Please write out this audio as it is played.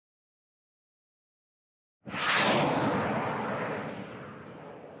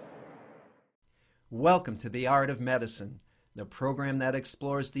Welcome to The Art of Medicine, the program that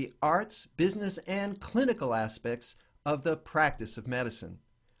explores the arts, business, and clinical aspects of the practice of medicine.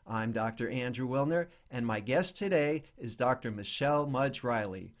 I'm Dr. Andrew Wilner, and my guest today is Dr. Michelle Mudge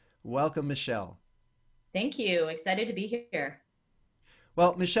Riley. Welcome, Michelle. Thank you. Excited to be here.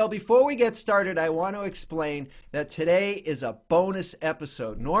 Well, Michelle, before we get started, I want to explain that today is a bonus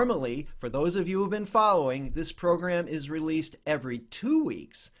episode. Normally, for those of you who have been following, this program is released every 2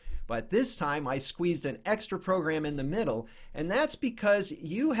 weeks. But this time I squeezed an extra program in the middle, and that's because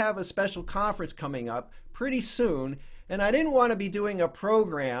you have a special conference coming up pretty soon, and I didn't want to be doing a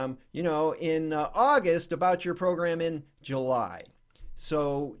program, in August about your program in July.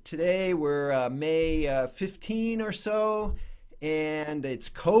 So today we're May 15 or so, and it's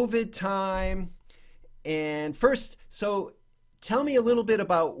COVID time. And first, so tell me a little bit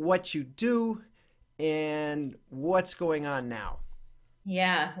about what you do and what's going on now.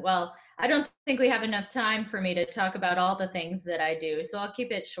 Yeah, well, I don't think we have enough time for me to talk about all the things that I do, so I'll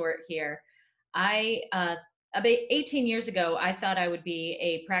keep it short here. I About 18 years ago, I thought I would be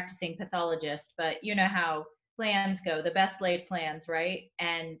a practicing pathologist, but you know how plans go, the best laid plans, right?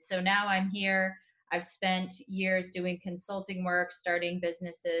 And so now I'm here. I've spent years doing consulting work, starting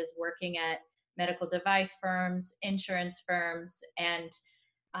businesses, working at medical device firms, insurance firms, and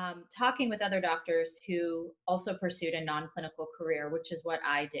talking with other doctors who also pursued a non-clinical career, which is what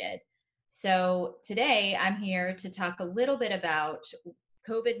I did. So today I'm here to talk a little bit about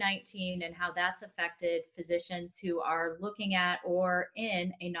COVID-19 and how that's affected physicians who are looking at or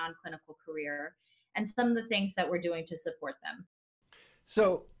in a non-clinical career and some of the things that we're doing to support them.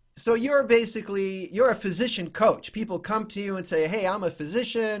 So, so you're a physician coach. People come to you and say, "Hey, I'm a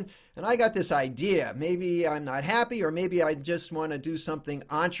physician and I got this idea. Maybe I'm not happy or maybe I just want to do something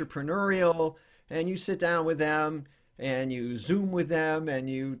entrepreneurial." And you sit down with them and you Zoom with them and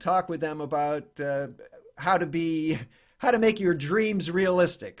you talk with them about how to be how to make your dreams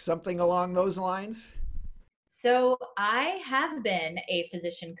realistic. Something along those lines? So I have been a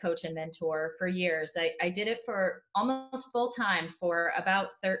physician coach and mentor for years. I did it for almost full time for about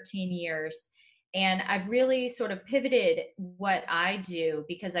 13 years. And I've really sort of pivoted what I do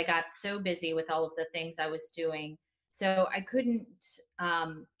because I got so busy with all of the things I was doing. So I couldn't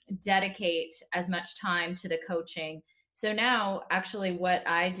um, dedicate as much time to the coaching. So now, actually, what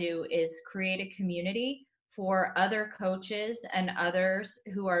I do is create a community for other coaches and others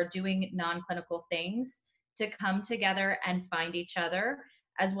who are doing non clinical things to come together and find each other,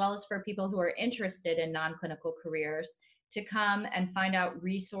 as well as for people who are interested in non clinical careers to come and find out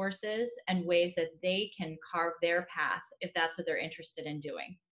resources and ways that they can carve their path if that's what they're interested in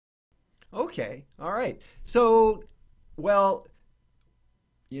doing. Okay. All right. So, well,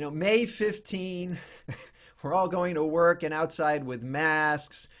 May 15, we're all going to work and outside with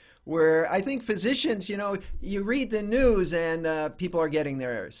masks. Where I think physicians, you read the news and people are getting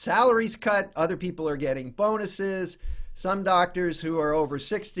their salaries cut, other people are getting bonuses, some doctors who are over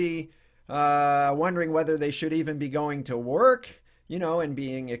 60 wondering whether they should even be going to work, and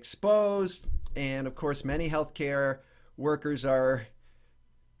being exposed. And of course, many healthcare workers are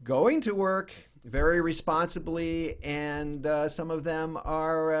going to work very responsibly, and some of them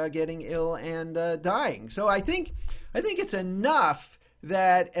are getting ill and dying. So I think it's enough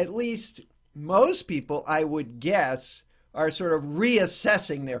that at least most people, I would guess, are sort of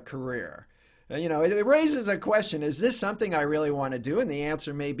reassessing their career. It raises a question: is this something I really want to do? And the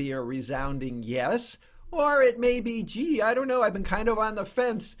answer may be a resounding yes. Or it may be, gee, I don't know, I've been kind of on the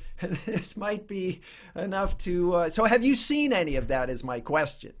fence, and this might be enough to. So, have you seen any of that? Is my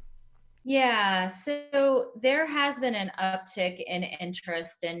question. Yeah, so there has been an uptick in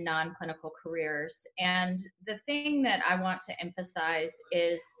interest in non-clinical careers. And the thing that I want to emphasize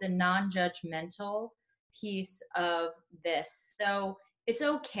is the non-judgmental piece of this. So it's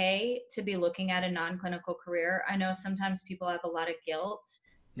okay to be looking at a non-clinical career. I know sometimes people have a lot of guilt.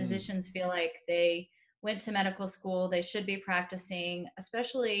 Hmm. Physicians feel like they went to medical school, they should be practicing,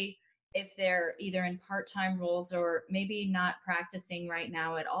 especially if they're either in part-time roles or maybe not practicing right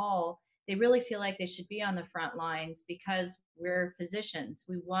now at all. They really feel like they should be on the front lines because we're physicians.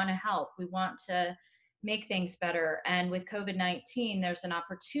 We want to help. We want to make things better. And with COVID-19, there's an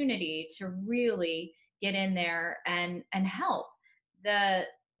opportunity to really get in there and help. The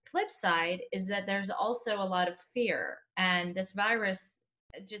flip side is that there's also a lot of fear, and this virus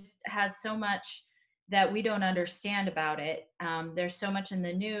just has so much that we don't understand about it. There's so much in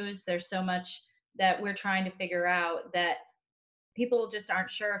the news. There's so much that we're trying to figure out that people just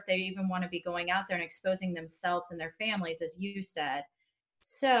aren't sure if they even want to be going out there and exposing themselves and their families, as you said.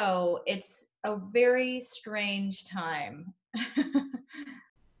 So it's a very strange time.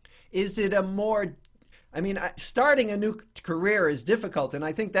 Is it a more starting a new career is difficult, and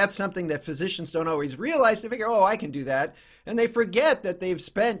I think that's something that physicians don't always realize. They figure, oh, I can do that. And they forget that they've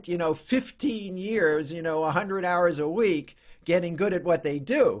spent, 15 years, 100 hours a week getting good at what they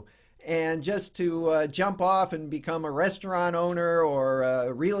do. And just to jump off and become a restaurant owner or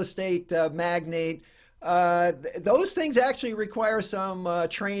a real estate magnate, those things actually require some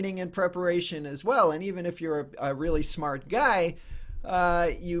training and preparation as well. And even if you're a really smart guy,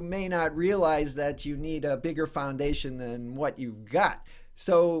 you may not realize that you need a bigger foundation than what you've got.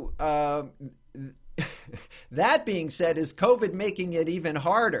 So, that being said, is COVID making it even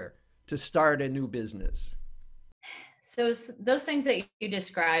harder to start a new business? So those things that you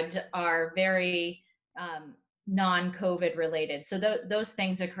described are very non-COVID related. So those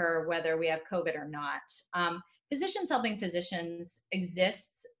things occur whether we have COVID or not. Physicians helping physicians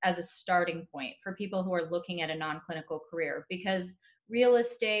exists as a starting point for people who are looking at a non-clinical career, because real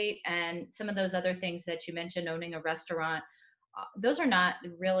estate and some of those other things that you mentioned, owning a restaurant, those are not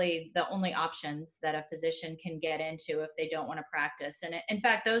really the only options that a physician can get into if they don't want to practice. And in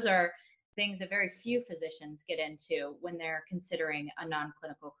fact, those are things that very few physicians get into when they're considering a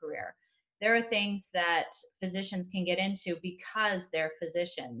non-clinical career. There are things that physicians can get into because they're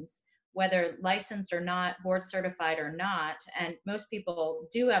physicians, whether licensed or not, board certified or not. And most people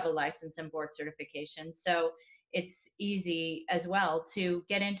do have a license and board certification. So it's easy as well to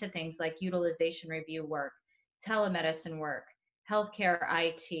get into things like utilization review work, telemedicine work, healthcare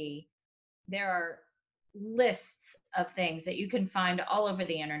IT. There are lists of things that you can find all over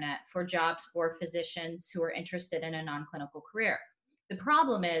the internet for jobs for physicians who are interested in a non-clinical career. The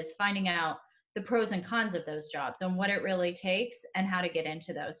problem is finding out the pros and cons of those jobs and what it really takes and how to get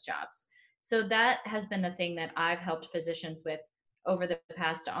into those jobs. So that has been the thing that I've helped physicians with over the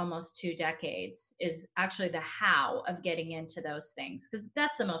past almost 2 decades, is actually the how of getting into those things, because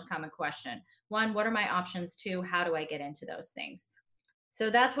that's the most common question. One, what are my options? Two, how do I get into those things?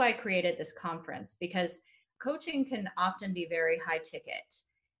 So that's why I created this conference, because coaching can often be very high ticket.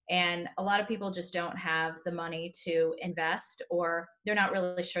 And a lot of people just don't have the money to invest, or they're not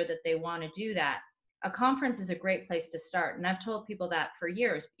really sure that they want to do that. A conference is a great place to start. And I've told people that for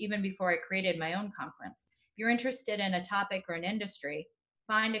years, even before I created my own conference. If you're interested in a topic or an industry,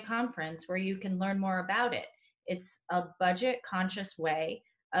 find a conference where you can learn more about it. It's a budget conscious way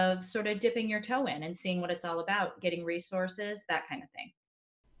of sort of dipping your toe in and seeing what it's all about, getting resources, that kind of thing.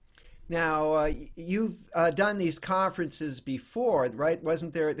 Now, you've done these conferences before, right?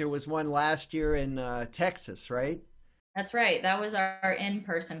 Wasn't there? There was one last year in Texas, right? That's right. That was our in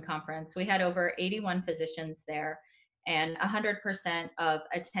person conference. We had over 81 physicians there, and 100% of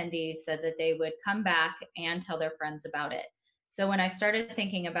attendees said that they would come back and tell their friends about it. So when I started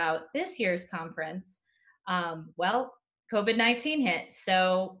thinking about this year's conference, well, COVID-19 hit,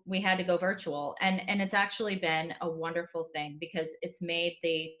 so we had to go virtual. And it's actually been a wonderful thing because it's made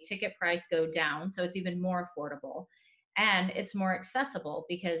the ticket price go down, so it's even more affordable. And it's more accessible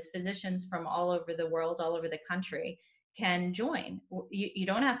because physicians from all over the world, all over the country, can join. You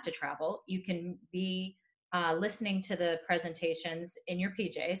don't have to travel. You can be listening to the presentations in your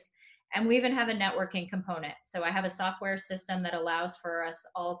PJs. And we even have a networking component. So I have a software system that allows for us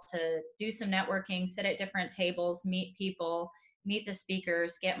all to do some networking, sit at different tables, meet people, meet the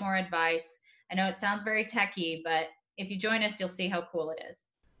speakers, get more advice. I know it sounds very techy, but if you join us, you'll see how cool it is.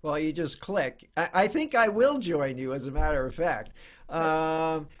 Well, you just click. I think I will join you, as a matter of fact.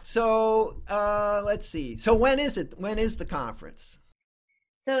 Let's see. So when is it? When is the conference?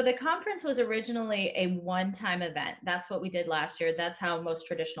 So the conference was originally a one-time event. That's what we did last year. That's how most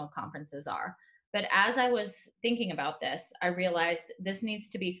traditional conferences are. But as I was thinking about this, I realized this needs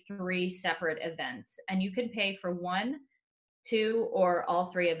to be three separate events. And you can pay for one, two, or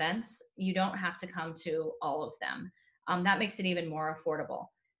all three events. You don't have to come to all of them. That makes it even more affordable.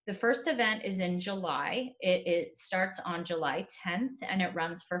 The first event is in July. It starts on July 10th and it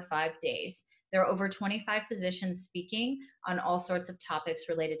runs for 5 days. There are over 25 physicians speaking on all sorts of topics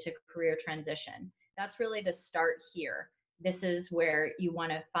related to career transition. That's really the start here. This is where you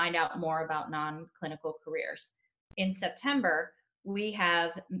want to find out more about non clinical careers. In September, we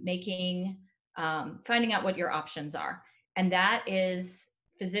have finding out what your options are. And that is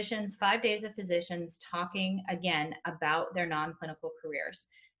physicians, 5 days of physicians talking again about their non clinical careers.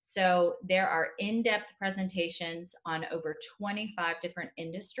 So there are in depth presentations on over 25 different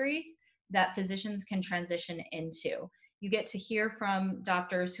industries that physicians can transition into. You get to hear from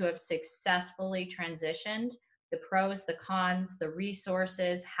doctors who have successfully transitioned, the pros, the cons, the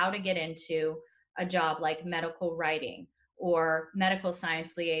resources, how to get into a job like medical writing or medical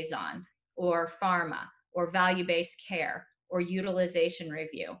science liaison or pharma or value based care or utilization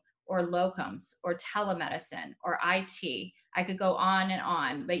review or locums or telemedicine or IT. I could go on and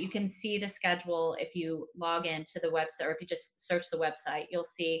on, but you can see the schedule if you log into the website, or if you just search the website, you'll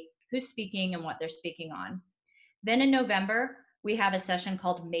see who's speaking and what they're speaking on. Then in November, we have a session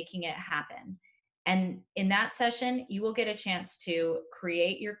called Making It Happen. And in that session, you will get a chance to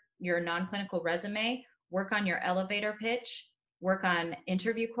create your non-clinical resume, work on your elevator pitch, work on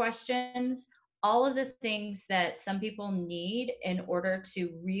interview questions, all of the things that some people need in order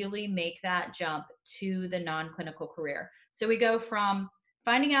to really make that jump to the non-clinical career. So we go from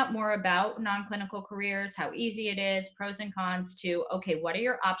finding out more about non-clinical careers, how easy it is, pros and cons, to, okay, what are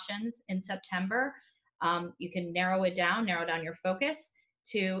your options in September? You can narrow down your focus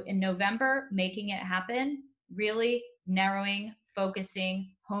to, in November, making it happen, really narrowing,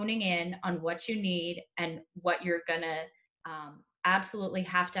 focusing, honing in on what you need and what you're going to absolutely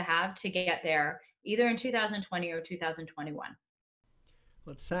have to get there, either in 2020 or 2021.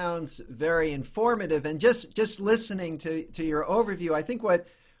 Well, it sounds very informative, and just listening to your overview, I think what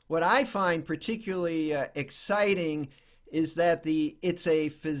I find particularly exciting is that it's a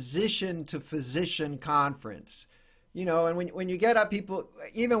physician to physician conference. You know, and when you get up, people,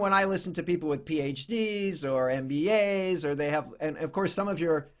 even when I listen to people with PhDs or MBAs, or they have, and of course some of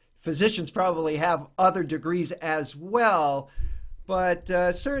your physicians probably have other degrees as well. But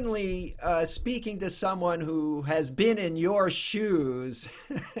certainly, speaking to someone who has been in your shoes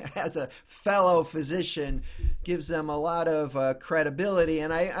as a fellow physician gives them a lot of credibility.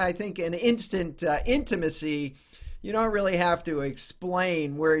 And I think an instant intimacy, you don't really have to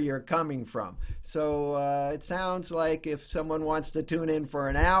explain where you're coming from. So it sounds like if someone wants to tune in for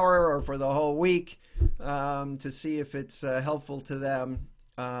an hour or for the whole week to see if it's helpful to them,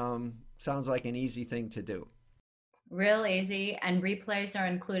 sounds like an easy thing to do. Real easy, and replays are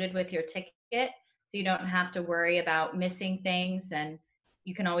included with your ticket, so you don't have to worry about missing things, and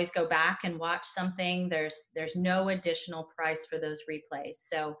you can always go back and watch something. There's no additional price for those replays.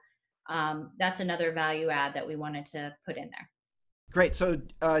 So that's another value add that we wanted to put in there. Great. So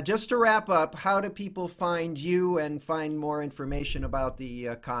just to wrap up, how do people find you and find more information about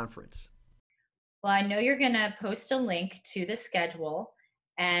the conference? Well, I know you're going to post a link to the schedule,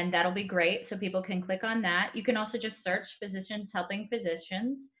 and that'll be great. So people can click on that. You can also just search Physicians Helping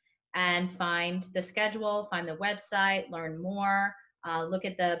Physicians and find the schedule, find the website, learn more, look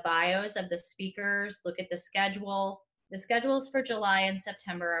at the bios of the speakers, look at the schedule. The schedules for July and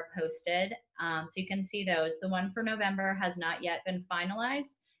September are posted, so you can see those. The one for November has not yet been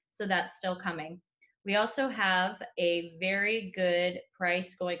finalized, so that's still coming. We also have a very good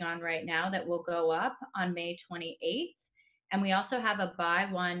price going on right now that will go up on May 28th. And we also have a buy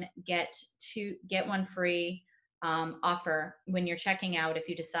one, get one free offer when you're checking out. If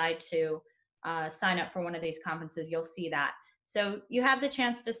you decide to sign up for one of these conferences, you'll see that. So you have the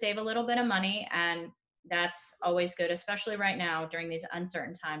chance to save a little bit of money, and that's always good, especially right now during these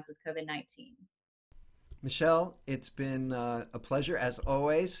uncertain times with COVID-19. Michelle, it's been a pleasure as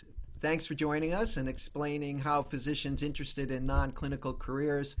always. Thanks for joining us and explaining how physicians interested in non-clinical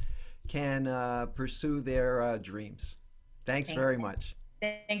careers can pursue their dreams. Thanks very much.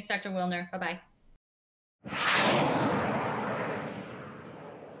 Thanks, Dr. Wilner. Bye-bye.